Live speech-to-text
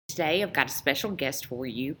Today, I've got a special guest for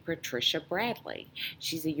you, Patricia Bradley.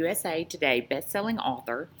 She's a USA Today best-selling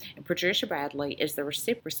author, and Patricia Bradley is the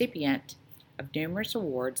recipient of numerous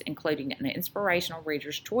awards, including an Inspirational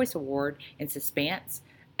Reader's Choice Award in Suspense,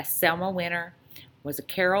 a Selma winner, was a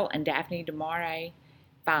Carol and Daphne du Maurier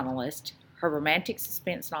finalist. Her romantic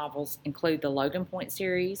suspense novels include the Logan Point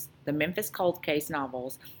series, the Memphis Cold Case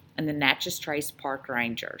novels, and the Natchez Trace Park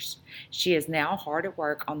Rangers. She is now hard at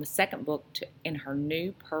work on the second book in her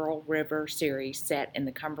new Pearl River series set in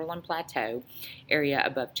the Cumberland Plateau area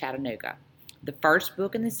above Chattanooga. The first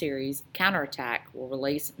book in the series, Counterattack, will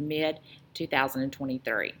release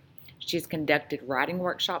mid-2023. She has conducted writing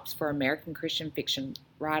workshops for American Christian fiction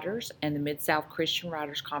writers and the Mid-South Christian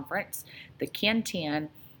Writers Conference, the Ken 10,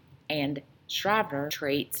 and Scrivener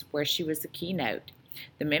Retreats, where she was the keynote,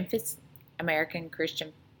 the Memphis American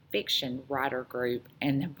Christian Fiction Writer Group,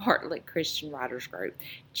 and the Bartlett Christian Writers Group.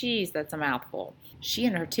 Geez, that's a mouthful. She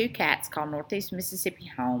and her two cats call Northeast Mississippi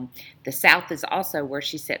home. The South is also where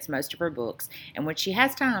she sets most of her books, and when she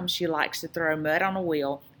has time, she likes to throw mud on a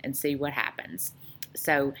wheel and see what happens.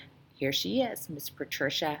 So here she is, Miss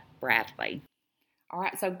Patricia Bradley. All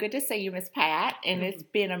right, so good to see you, Miss Pat, and it's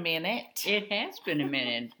been a minute. It has been a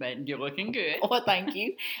minute, but you're looking good. Well, thank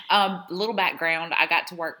you. Little background, I got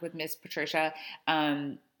to work with Miss Patricia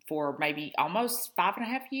for maybe almost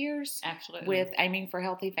 5.5 years. Absolutely. With Aiming for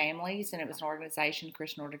Healthy Families, and it was an organization,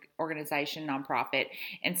 Christian organization, nonprofit.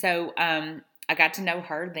 And so I got to know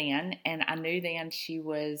her then, and I knew then she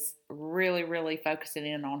was really, really focusing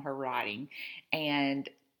in on her writing. And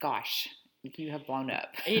gosh, you have blown up.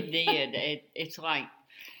 It did. It's like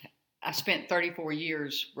I spent 34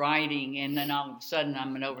 years writing, and then all of a sudden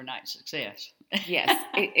I'm an overnight success. Yes,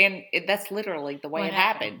 that's literally the way it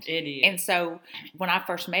happened. It is. And so when I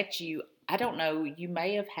first met you, I don't know, you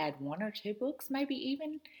may have had one or two books, maybe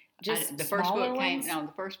even just the first smaller book ones? the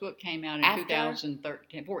first book came out in After?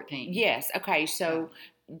 2014. Yes. Okay. So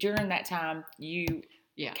during that time, you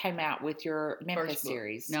Yeah. came out with your Memphis First book.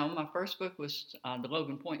 series. No, my first book was the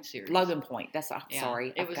Logan Point series. Logan Point. Yeah.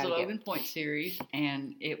 Sorry. It was the Logan Point series,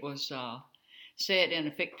 and it was set in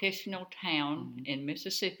a fictional town in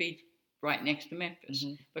Mississippi, right next to Memphis,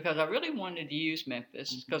 because I really wanted to use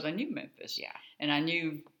Memphis because I knew Memphis. Yeah. And I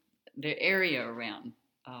knew the area around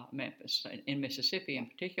Memphis, in Mississippi in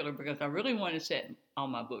particular, because I really wanted to set all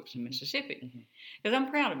my books in Mississippi, because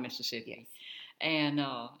I'm proud of Mississippi. Yes. And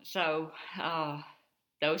so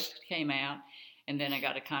those came out, and then I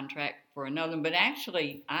got a contract for another one. But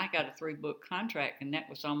actually, I got a 3-book contract, and that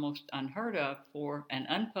was almost unheard of for an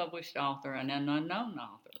unpublished author and an unknown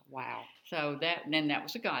author. Wow. So that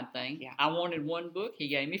was a God thing. Yeah. I wanted 1 book. He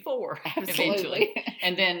gave me 4 Absolutely. eventually.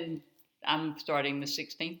 And then I'm starting the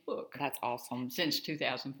 16th book. That's awesome. Since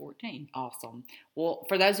 2014. Awesome. Well,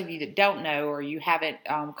 for those of you that don't know or you haven't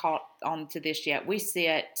caught on to this yet, we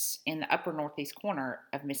sit in the upper northeast corner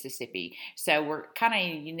of Mississippi. So we're kind of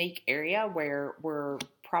in a unique area where we're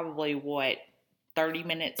probably, 30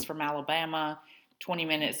 minutes from Alabama, 20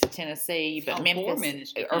 minutes to Tennessee, but Memphis, 4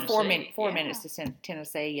 minutes to or 4 Tennessee. minutes to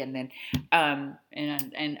Tennessee, and then and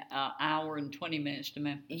an hour and 20 minutes to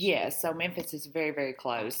Memphis. Yeah, so Memphis is very, very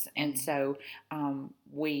close, and so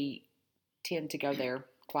we tend to go there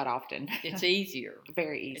quite often. It's easier.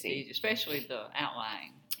 Very easy. It's easy, especially the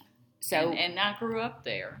outlying. So and I grew up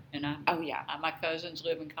there, and my cousins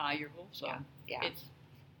live in Collierville, so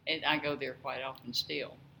I go there quite often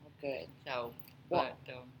still. Good. So,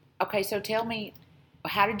 okay, so tell me,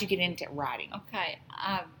 how did you get into writing? Okay,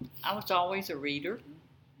 I was always a reader,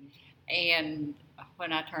 and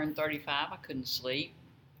when I turned 35, I couldn't sleep,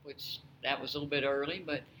 which that was a little bit early,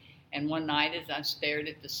 and one night as I stared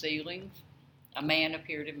at the ceiling, a man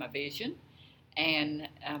appeared in my vision, and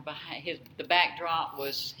behind the backdrop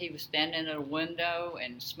was, he was standing at a window,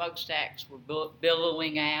 and smokestacks were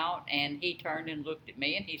billowing out, and he turned and looked at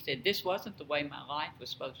me, and he said, "This wasn't the way my life was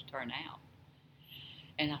supposed to turn out."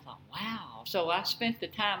 And I thought, wow. So I spent the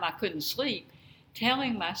time I couldn't sleep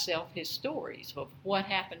telling myself his stories of what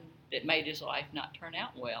happened that made his life not turn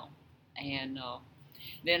out well. And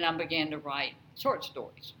then I began to write short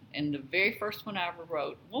stories. And the very first one I ever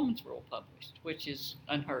wrote, Woman's World published, which is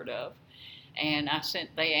unheard of. And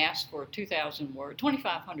they asked for 2,000 words,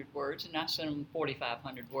 2,500 words, and I sent them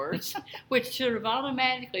 4,500 words, which should have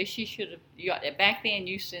automatically, back then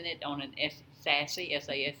you sent it on an SASE,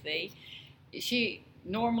 S-A-S-E.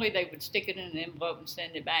 Normally they would stick it in an envelope and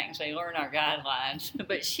send it back and say, "Learn our guidelines."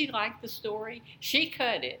 But she liked the story. She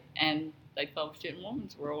cut it, and they published it in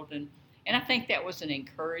Woman's World. And I think that was an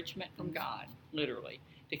encouragement from God, literally,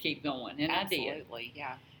 to keep going. And Absolutely, I did.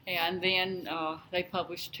 Yeah. And then they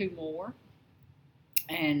published 2 more.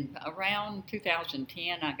 And around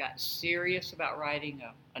 2010, I got serious about writing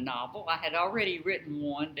a novel. I had already written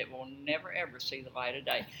one that will never ever see the light of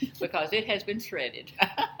day because it has been shredded.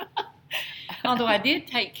 Although I did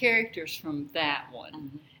take characters from that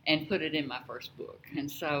one and put it in my first book. And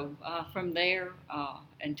so from there,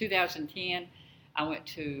 in 2010, I went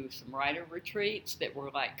to some writer retreats that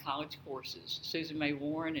were like college courses. Susan May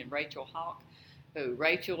Warren and Rachel Hawk, who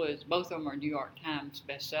Rachel is, both of them are New York Times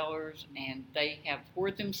bestsellers, and they have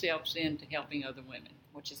poured themselves into helping other women.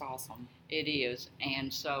 Which is awesome. It is.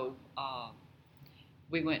 And so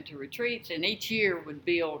we went to retreats, and each year would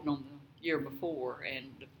build on the year before. And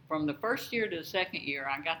from the first year to the second year,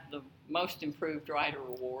 I got the Most Improved Writer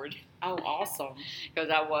Award. Oh, awesome. Because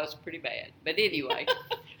I was pretty bad. But anyway,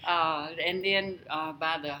 and then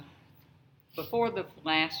before the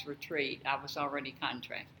last retreat, I was already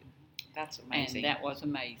contracted. That's amazing. And that was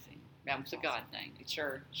amazing. That was a God thing.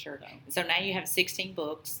 Sure. So now you have 16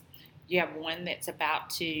 books. You have one that's about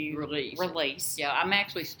to release. Yeah, I'm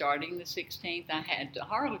actually starting the 16th. I had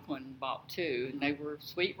Harlequin bought 2, and they were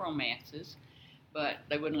sweet romances, but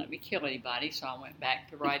they wouldn't let me kill anybody, so I went back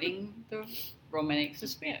to writing the romantic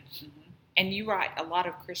suspense. And you write a lot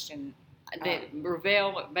of Christian.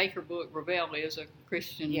 Revell, Baker Book, Revell is a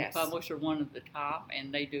Christian publisher, one of the top,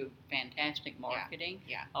 and they do fantastic marketing.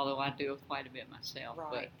 Yeah. Although I do quite a bit myself.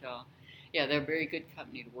 Right. But they're a very good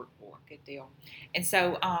company to work for. Good deal. And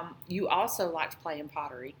so you also like to play in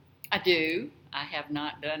pottery. I do. I have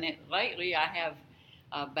not done it lately. I have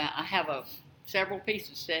several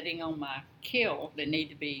pieces sitting on my kiln that need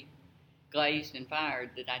to be glazed and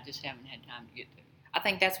fired that I just haven't had time to get to. I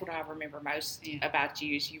think that's what I remember most about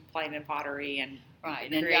you is you playing in pottery and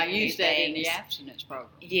and I use that in the abstinence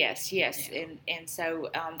program. Yes, yeah. And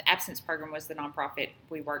so the abstinence program was the nonprofit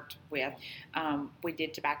we worked with. We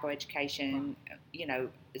did tobacco education,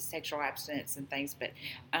 sexual abstinence and things. But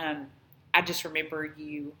I just remember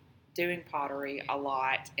you doing pottery a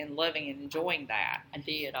lot and loving and enjoying that. I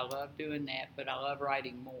did. I love doing that, but I love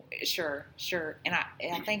writing more. Sure. And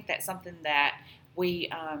I think that's something that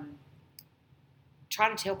we try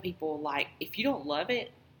to tell people, like, if you don't love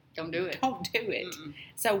it, don't do it. Don't do it.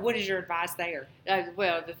 So what is your advice there?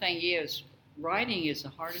 Well, the thing is, writing is the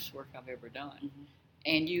hardest work I've ever done.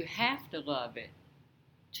 And you have to love it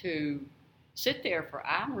to sit there for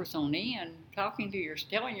hours on end telling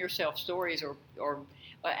yourself stories or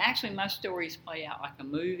actually my stories play out like a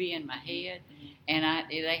movie in my head, and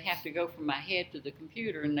they have to go from my head to the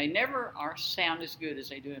computer, and they never sound as good as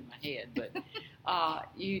they do in my head, but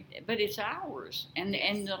but it's hours, and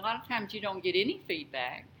a lot of times you don't get any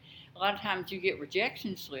feedback. A lot of times you get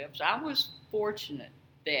rejection slips. I was fortunate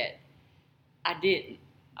that I didn't.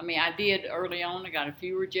 I mean, I did early on. I got a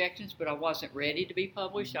few rejections, but I wasn't ready to be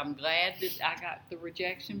published. I'm glad that I got the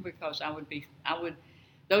rejection because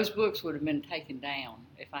those books would have been taken down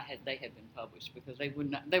if they had been published because they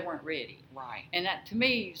weren't ready. Right. And that, to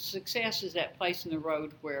me, success is that place in the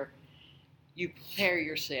road where you prepare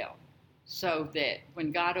yourself so that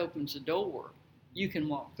when God opens the door, you can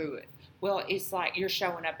walk through it. Well, it's like you're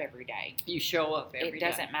showing up every day. You show up every day. It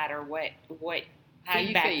doesn't matter what how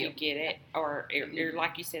feedback you get it, or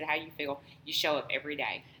like you said, how you feel. You show up every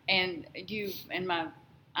day. And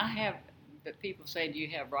I have. But people say, do you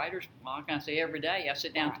have writer's block? I say, every day. I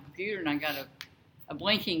sit down at the computer and I got a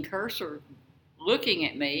blinking cursor looking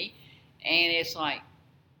at me, and it's like,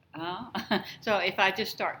 So if I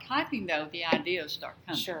just start typing, though, the ideas start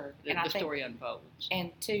coming. Sure. The story unfolds.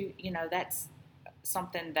 And two, that's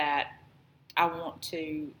something that I want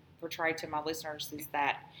to portray to my listeners is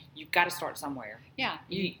that you've got to start somewhere. Yeah,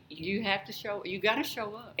 you have to show. You got to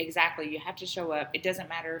show up. Exactly, you have to show up. It doesn't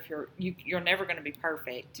matter if you're never going to be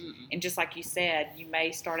perfect. And just like you said, you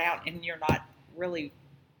may start out and you're not really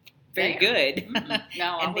very good.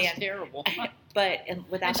 No, I was terrible. But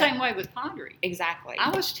without same way with pottery. Exactly, I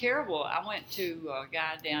was terrible. I went to a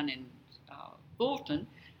guy down in Fulton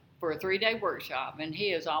for a 3-day workshop, and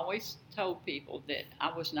he has always told people that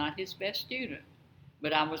I was not his best student.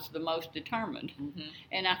 But I was the most determined,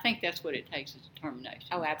 and I think that's what it takes is determination.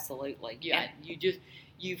 Oh, absolutely. Yeah,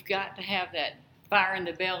 you've got to have that fire in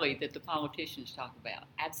the belly that the politicians talk about.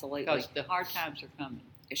 Absolutely, because the hard times are coming.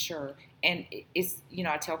 Sure, and it's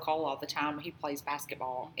I tell Cole all the time. He plays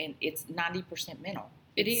basketball, and it's 90% mental.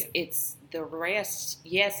 It's the rest.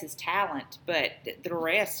 Yes, is talent, but the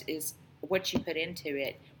rest is what you put into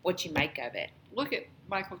it, what you make of it. Look at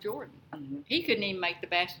Michael Jordan. He couldn't even make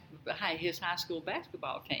his high school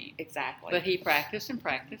basketball team. Exactly. But he practiced and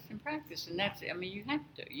practiced and practiced, and that's. I mean, you have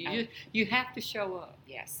to. You have to show up.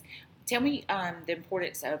 Yes. Tell me the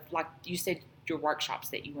importance of, like you said, your workshops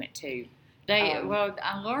that you went to.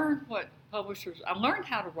 I learned what publishers. I learned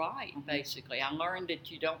how to write, basically. I learned that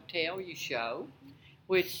you don't tell, you show,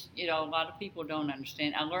 which, a lot of people don't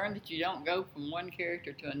understand. I learned that you don't go from one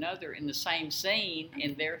character to another in the same scene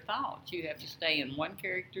in their thoughts. You have to stay in one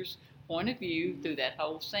character's point of view through that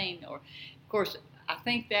whole scene. Or, of course, I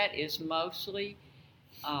think that is mostly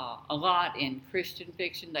a lot in Christian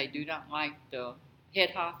fiction. They do not like the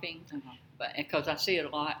head hopping, but because I see it a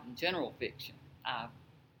lot in general fiction.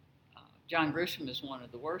 John Grisham is one of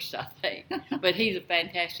the worst, I think, but he's a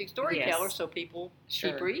fantastic storyteller, so people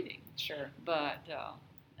keep reading. Sure. But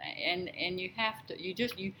and you have to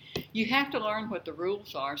you have to learn what the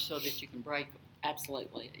rules are so that you can break them.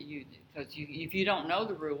 Absolutely. Because if you don't know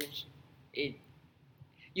the rules,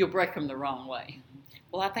 you'll break them the wrong way.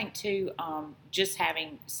 Well, I think too, just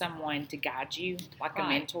having someone to guide you, like a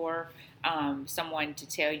mentor, someone to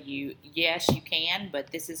tell you, yes, you can, but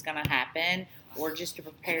this is going to happen, or just to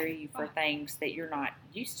prepare you for things that you're not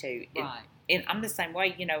used to. Right. And I'm the same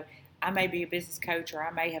way. I may be a business coach, or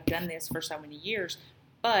I may have done this for so many years,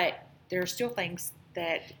 but there are still things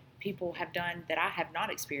that people have done that I have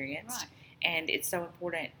not experienced. Right. And it's so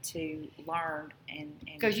important to learn and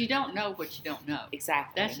because you don't know what you don't know.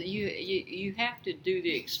 Exactly. That's you have to do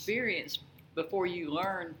the experience before you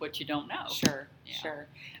learn what you don't know. Sure.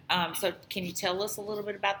 So can you tell us a little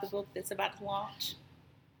bit about the book that's about to launch?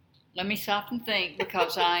 Let me stop and think,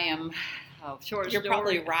 because I am short story. You're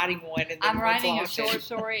probably writing one. And then I'm writing a short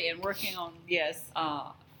story and working on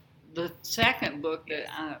the second book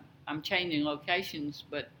that I'm changing locations,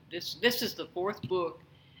 but this is the fourth book.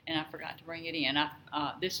 And I forgot to bring it in.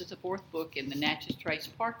 This is the fourth book in the Natchez Trace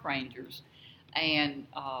Park Rangers. And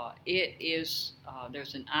it is,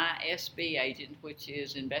 there's an ISB agent, which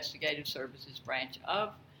is Investigative Services branch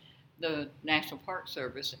of the National Park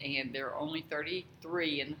Service, and there are only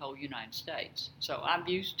 33 in the whole United States. So I've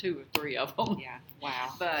used 2 or 3 of them. Yeah, wow.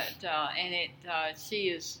 But,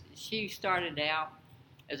 she started out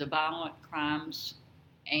as a violent crimes,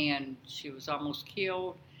 and she was almost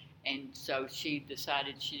killed. And so she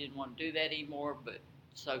decided she didn't want to do that anymore, but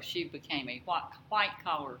so she became a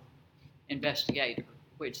white-collar investigator,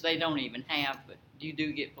 which they don't even have, but you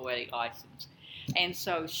do get poetic license. And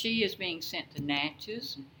so she is being sent to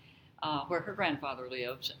Natchez, where her grandfather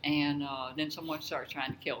lives, and then someone starts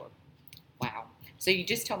trying to kill her. Wow. So you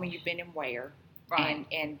just told me you've been in where? Right.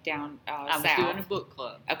 And down I south. was doing a book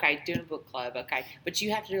club. Okay, doing a book club. Okay. But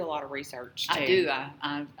you have to do a lot of research, too. I do.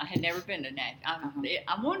 I had never been to Natchez.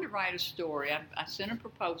 I wanted to write a story. I sent a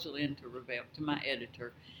proposal in to my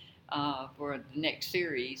editor for the next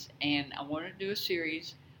series, and I wanted to do a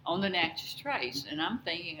series on the Natchez Trace. And I'm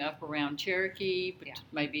thinking up around Cherokee,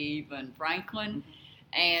 maybe even Franklin.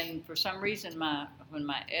 And for some reason, when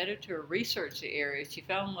my editor researched the area, she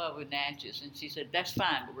fell in love with Natchez, and she said, "That's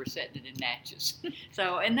fine, but we're setting it in Natchez."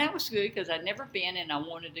 And that was good because I'd never been, and I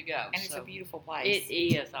wanted to go. And it's a beautiful place. It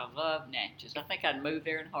is. I love Natchez. I think I'd move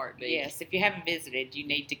there in a heartbeat. Yes, if you haven't visited, you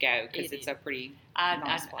need to go because it's a pretty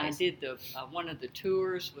nice place. I did one of the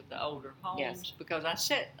tours with the older homes because I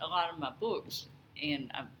set a lot of my books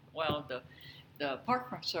in. The Park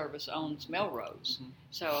Service owns Melrose,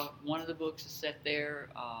 so one of the books is set there,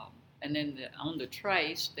 and then on the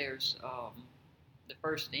Trace there's the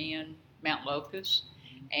First Inn, Mount Locust,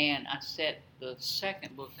 and I set the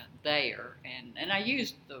second book there, and I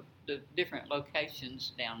used the different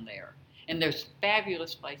locations down there, and there's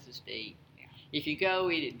fabulous places to eat. Yeah. If you go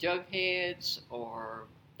eat at Jughead's or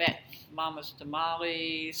Fat Mama's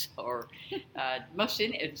Tamales, or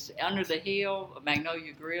it's Under the Hill.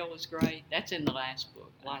 Magnolia Grill is great. That's in the last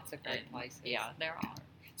book. Lots of great places. Yeah, there are.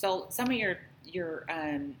 So some of your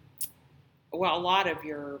a lot of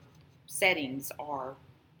your settings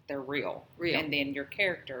they're real, and then your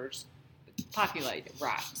characters populated.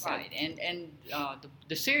 Right. Right. And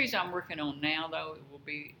the series I'm working on now, though, it will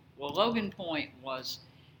be Logan Point was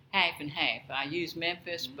half and half. I used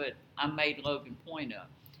Memphis, but I made Logan Point up.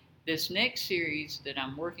 This next series that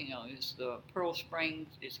I'm working on is the Pearl Springs,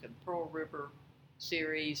 it's the Pearl River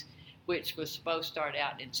series, which was supposed to start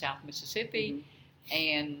out in South Mississippi,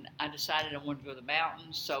 and I decided I wanted to go to the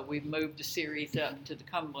mountains, so we moved the series up to the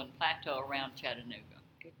Cumberland Plateau around Chattanooga.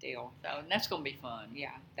 Good deal. So and that's going to be fun.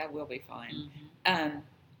 Yeah, that will be fun.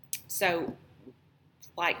 So,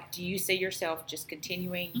 do you see yourself just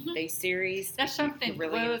continuing these series? That's something.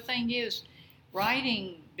 Well, the thing is,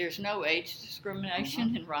 writing, there's no age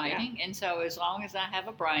discrimination in writing, and so as long as I have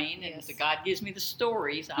a brain and if God gives me the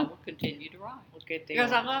stories, I will continue to write. Well, good deal.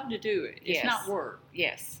 Because I love to do it. It's not work.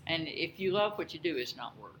 Yes. And if you love what you do, it's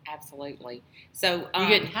not work. Absolutely. So you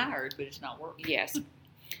get tired, but it's not work. Yes.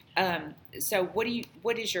 So what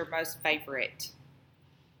is your most favorite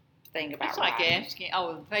thing about It's like writing? asking,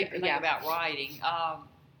 the favorite thing about writing.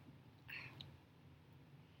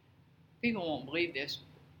 People won't believe this.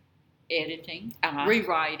 Editing,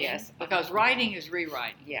 rewriting, yes, because writing is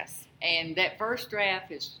rewriting. Yes. And that first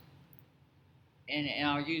draft is, and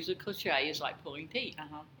I'll use a cliche, is like pulling teeth.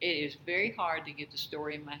 It is very hard to get the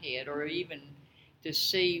story in my head, or even to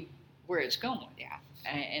see where it's going. Yeah.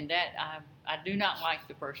 And that I do not like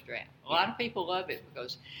the first draft. A lot of people love it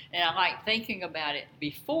because, and I like thinking about it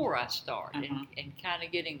before I start and kind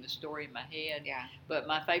of getting the story in my head. Yeah. But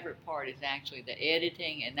my favorite part is actually the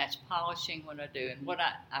editing, and that's polishing what I do. And what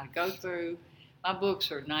I go through, my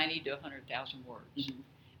books are 90 to 100,000 words,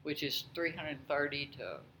 which is 330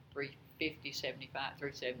 to 350, 75,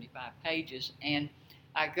 375 pages. And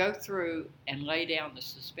I go through and lay down the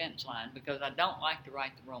suspense line because I don't like to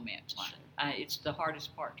write the romance line. It's the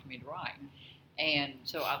hardest part for me to write. And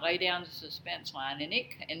so I lay down the suspense line,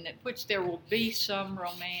 which there will be some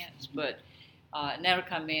romance, but and that'll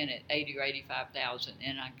come in at 80 or 85,000.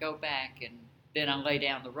 And I go back and then I lay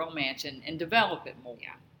down the romance and develop it more.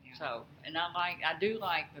 Yeah. So, and I do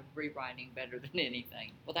like the rewriting better than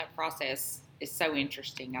anything. Well, that process is so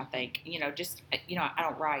interesting. I think I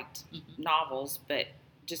don't write novels, but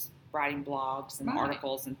just writing blogs and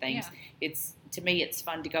articles and things. Yeah. To me, it's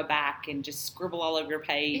fun to go back and just scribble all over your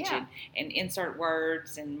page and insert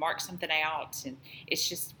words and mark something out, and it's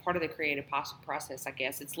just part of the creative process, I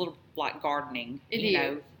guess. It's a little like gardening.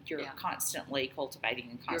 You're constantly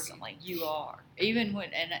cultivating and constantly. You are. Even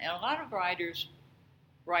when and a lot of writers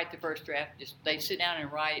write the first draft, they sit down and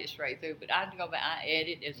write it straight through. But I go back, I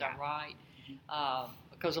edit as I write,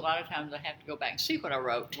 because a lot of times I have to go back and see what I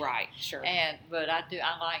wrote. Right, sure. But I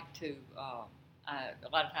like to. A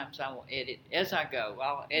lot of times I will edit as I go.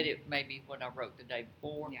 I'll edit maybe what I wrote the day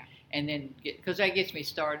before, and then because that gets me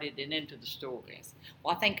started and into the story. Yes.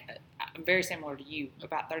 Well, I think I'm very similar to you.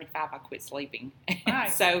 About 35, I quit sleeping.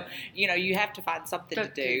 Right. So you have to find something to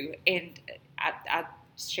do, and I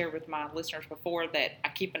shared with my listeners before that I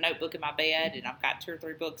keep a notebook in my bed, and I've got 2 or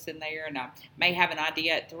 3 books in there, and I may have an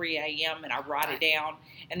idea at 3 a.m. and I write it down,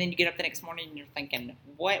 and then you get up the next morning and you're thinking,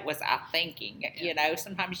 what was I thinking?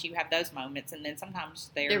 Sometimes you have those moments, and then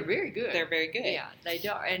sometimes they're very good. They're very good. Yeah, they do.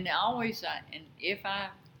 And always, and if I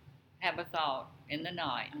have a thought in the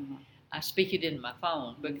night, I speak it in my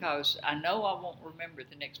phone because I know I won't remember it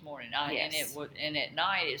the next morning. And at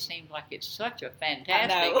night it seems like it's such a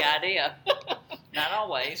fantastic idea. Not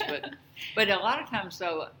always, but a lot of times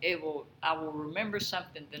though I will remember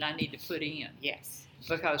something that I need to put in. Yes.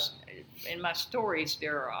 Because in my stories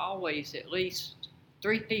there are always at least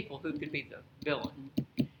 3 people who could be the villain,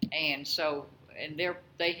 and so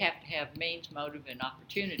they have to have means, motive, and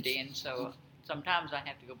opportunity, and so. Sometimes I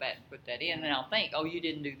have to go back and put that in, and I'll think, "Oh, you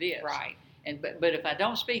didn't do this." Right. But if I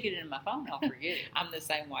don't speak it in my phone, I'll forget it. I'm the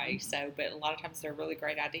same way. So, but a lot of times they're really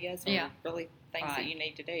great ideas, or really things that you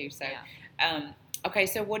need to do. So, okay.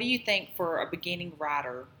 So, what do you think for a beginning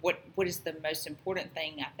writer? What is the most important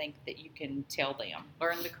thing I think that you can tell them?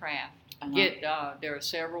 Learn the craft. There are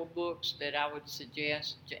several books that I would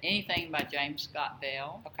suggest. Anything by James Scott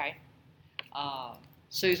Bell. Okay.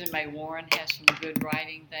 Susan May Warren has some good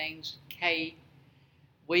writing things. Kay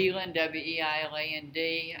Wheeland, Weiland,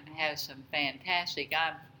 has some fantastic.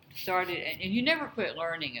 I've started, and you never quit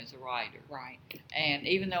learning as a writer. Right. And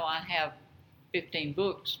even though I have 15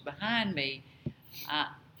 books behind me,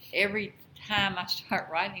 every time I start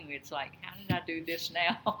writing, it's like, how did I do this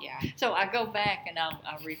now? Yeah. So I go back and I'll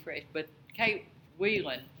refresh. But Kay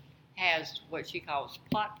Wheeland has what she calls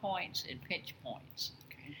plot points and pinch points.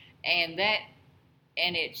 Okay.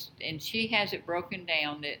 And she has it broken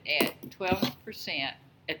down that at 12%,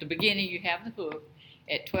 at the beginning you have the hook,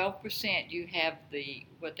 at 12% you have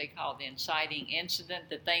what they call the inciting incident,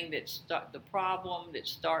 the thing the problem that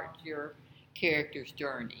starts your character's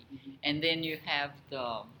journey. And then you have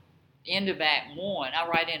the end of Act 1. I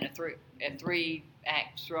write in a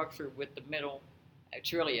 3-act structure with the middle.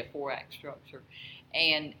 It's really a 4-act structure.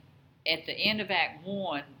 And at the end of Act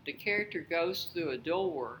 1, the character goes through a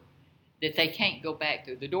door that they can't go back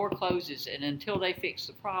through. The door closes, and until they fix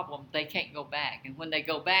the problem, they can't go back. And when they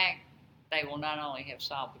go back, they will not only have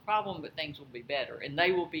solved the problem, but things will be better, and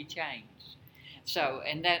they will be changed. So,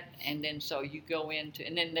 so you go into,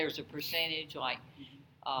 and then there's a percentage like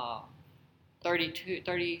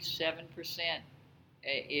 37%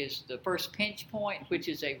 is the first pinch point, which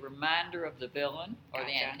is a reminder of the villain or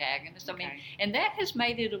the antagonist. I mean, and that has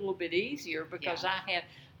made it a little bit easier because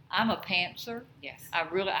I'm a pantser. Yes. I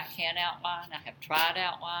can't outline. I have tried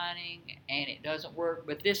outlining, and it doesn't work,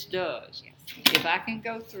 but this does. Yes. If I can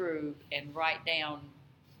go through and write down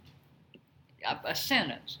a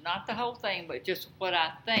sentence, not the whole thing, but just what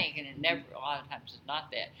I think, and it never, a lot of times it's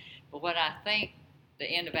not that, but what I think the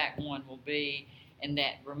end of Act One will be, and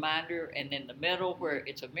that reminder, and then the middle where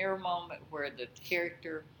it's a mirror moment where the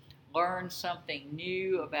character learns something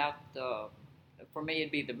new about for me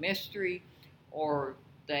it'd be the mystery, or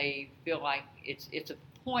they feel like it's a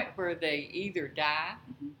point where they either die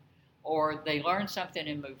or they learn something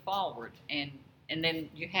and move forward, and then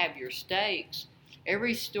you have your stakes.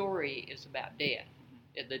 Every story is about death.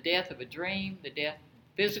 The death of a dream, the death,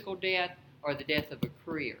 physical death, or the death of a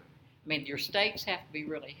career. I mean, your stakes have to be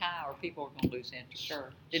really high, or people are going to lose interest.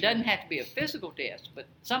 Sure. It doesn't have to be a physical death, but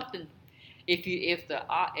something. If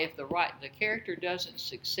the character doesn't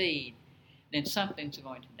succeed, then something's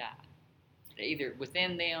going to die, either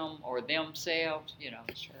within them or themselves.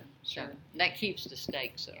 Sure. So that keeps the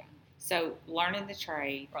stakes up. So learning the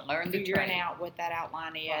trade, Figuring figuring out what that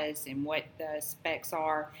outline is Right. and what the specs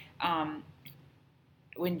are.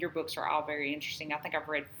 When your books are all very interesting, I think I've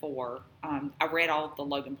read 4. I read all of the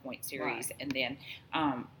Logan Point series, Right. and then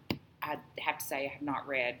I have to say I have not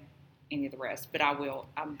read any of the rest, but I will.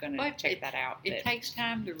 I'm going to check that out. It takes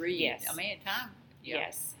time to read. Yes. I mean, time.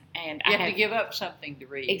 Yes, and You I have to give up something to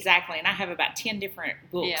read. exactly, and I have about 10 different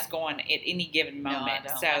books Yeah. going at any given moment. No, I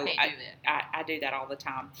don't. So I can't do that. I do that all the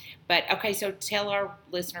time. But okay, so tell our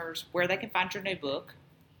listeners where they can find your new book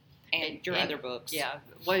and your other books. Yeah.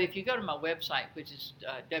 Well, if you go to my website, which is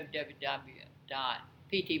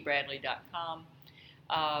www.ptbradley.com,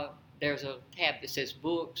 there's a tab that says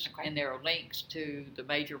books, Okay. and there are links to the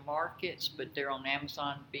major markets, but they're on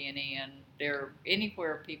Amazon, BNN. They're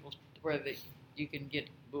anywhere you can get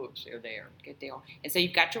books. They're there. Good deal. And so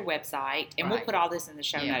you've got your website, and we'll Right. put all this in the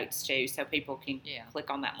show Yeah. notes too, so people can Yeah. click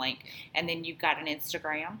on that link. And then you've got an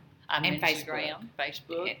Instagram. I'm And Instagram,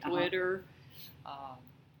 Facebook, Uh-huh. Twitter.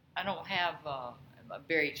 I don't have a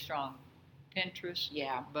very strong Pinterest.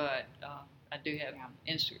 Yeah. But I do have Yeah.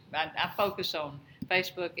 Instagram. I focus on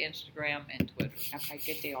Facebook, Instagram, and Twitter. Okay,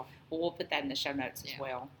 good deal. Well, we'll put that in the show notes as Yeah.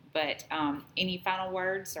 well. But any final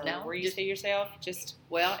words, or No, where you just- see yourself? Just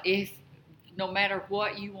Well, if no matter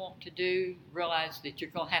what you want to do, realize that you're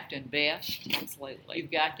going to have to invest. absolutely.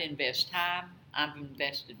 You've got to invest time. I've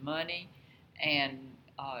invested money, and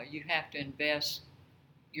you have to invest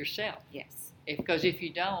yourself. Yes. Because if you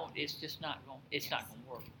don't, it's just not going. It's not going to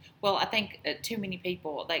work. Well, I think too many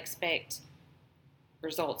people, they expect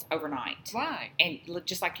results overnight. Right. And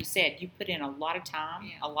just like you said, you put in a lot of time,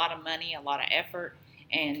 Yeah. a lot of money, a lot of effort,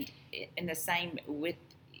 and the same with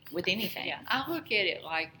anything. Yeah. I look at it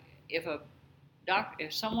like if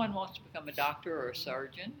someone wants to become a doctor or a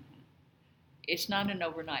surgeon, it's not an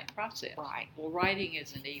overnight process. Right. Well, writing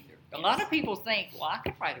isn't either. A lot of people think, well, I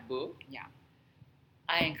could write a book. Yeah.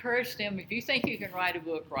 I encourage them, if you think you can write a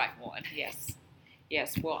book, write one. Yes.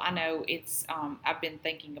 Yes. Well, I know it's, I've been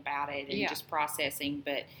thinking about it and Yeah. just processing,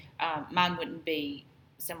 but mine wouldn't be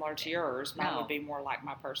similar to yours. Mine No. would be more like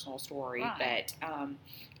my personal story. Right.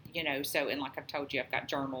 But, so, and like I've told you, I've got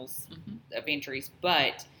journals Mhm. of entries,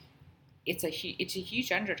 but it's a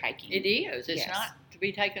huge undertaking. It is. It's Yes. not to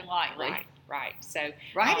be taken lightly. Right. Right. So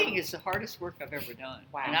Writing is the hardest work I've ever done.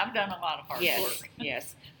 Wow. And I've done a lot of hard yes, work.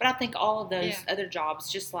 yes. But I think all of those Yeah. other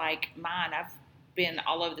jobs, just like mine, I've been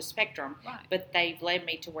all over the spectrum, Right. but they've led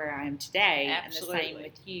me to where I am today. Absolutely. And the same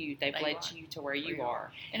with you. They've They led are. you to where you you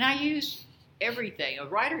are. And I use everything. A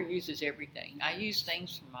writer uses everything. I use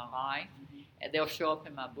things from my life, and they'll show up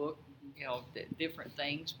in my book, different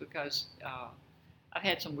things, because I've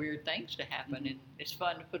had some weird things to happen, and it's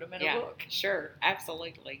fun to put them in a book. Sure,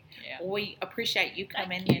 absolutely. Yeah. Well, we appreciate you Thank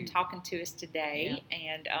coming you. and talking to us today.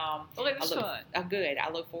 And Well, it was fun. good. I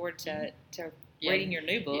look forward to Yeah. reading your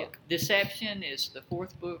new book. Yeah. Deception is the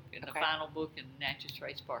 4th book and the Okay. final book in Natchez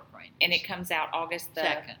Trace Park Rangers. And it comes out August the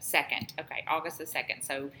 2nd. 2nd. Okay, August the 2nd.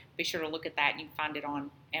 So be sure to look at that. You can find it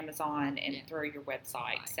on Amazon and Yeah. through your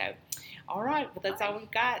website. Right. So, all right. Well, that's all Right.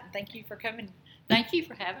 we've got. Thank you for coming. Thank you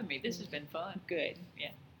for having me. This has been fun. Good.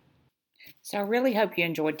 Yeah. So I really hope you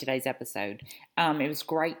enjoyed today's episode. It was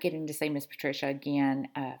great getting to see Miss Patricia again.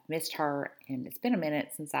 Missed her, and it's been a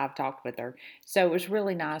minute since I've talked with her. So it was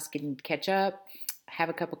really nice getting to catch up, have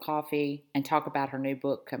a cup of coffee, and talk about her new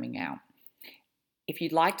book coming out. If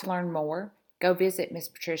you'd like to learn more, go visit Miss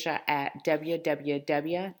Patricia at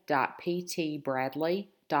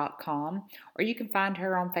www.ptbradley.com, or you can find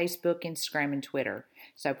her on Facebook, Instagram, and Twitter.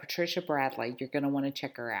 So Patricia Bradley, you're going to want to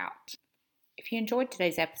check her out. If you enjoyed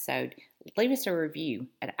today's episode, leave us a review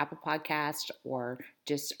at Apple Podcast or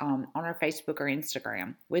just on our Facebook or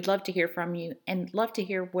Instagram. We'd love to hear from you and love to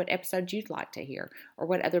hear what episodes you'd like to hear or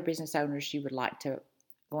what other business owners you would like to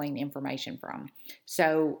glean information from.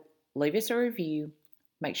 So leave us a review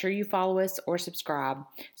Make sure you follow us or subscribe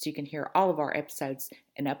so you can hear all of our episodes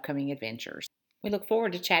and upcoming adventures. We look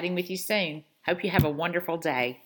forward to chatting with you soon. Hope you have a wonderful day.